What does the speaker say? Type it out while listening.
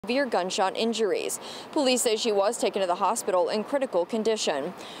Severe gunshot injuries. Police say she was taken to the hospital in critical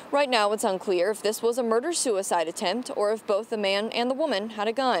condition. Right now, it's unclear if this was a murder-suicide attempt or if both the man and the woman had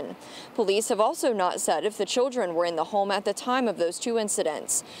a gun. Police have also not said if the children were in the home at the time of those two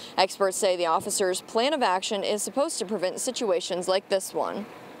incidents. Experts say the officers' plan of action is supposed to prevent situations like this one.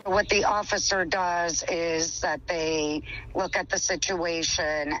 What the officer does is that they look at the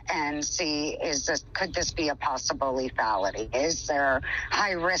situation and see, could this be a possible lethality? Is there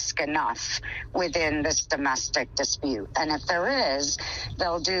high risk enough within this domestic dispute? And if there is,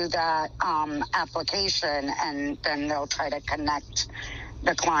 they'll do that application, and then they'll try to connect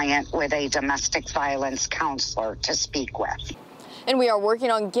the client with a domestic violence counselor to speak with. And we are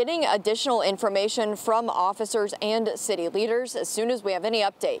working on getting additional information from officers and city leaders. As soon as we have any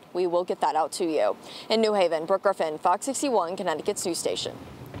update, we will get that out to you. In New Haven, Brooke Griffin, Fox 61, Connecticut's news station.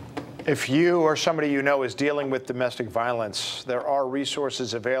 If you or somebody you know is dealing with domestic violence, there are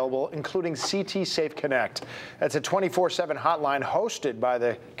resources available, including CT Safe Connect. That's a 24/7 hotline hosted by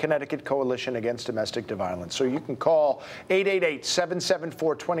the Connecticut Coalition Against Domestic Violence. So you can call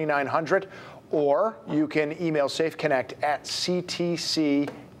 888-774-2900, or you can email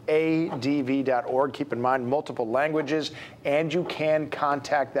safeconnect@ctcadv.org. Keep in mind, multiple languages, and you can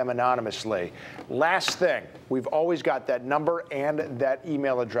contact them anonymously. Last thing, we've always got that number and that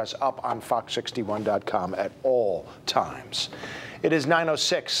email address up on fox61.com at all times. It is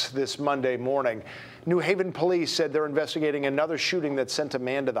 9:06 this Monday morning. New Haven police said they're investigating another shooting that sent a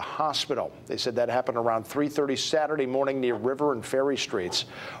man to the hospital. They said that happened around 3:30 Saturday morning near River and Ferry Streets.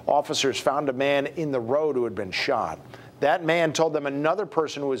 Officers found a man in the road who had been shot. That man told them another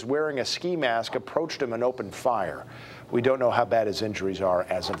person who was wearing a ski mask approached him and opened fire. We don't know how bad his injuries are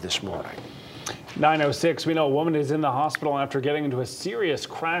as of this morning. 9:06, we know a woman is in the hospital after getting into a serious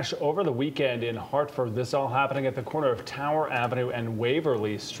crash over the weekend in Hartford. This all happening at the corner of Tower Avenue and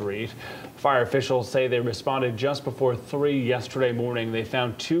Waverly Street. Fire officials say they responded just before 3 yesterday morning. They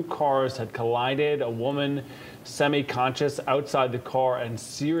found two cars had collided, a woman semi-conscious outside the car and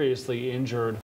seriously injured.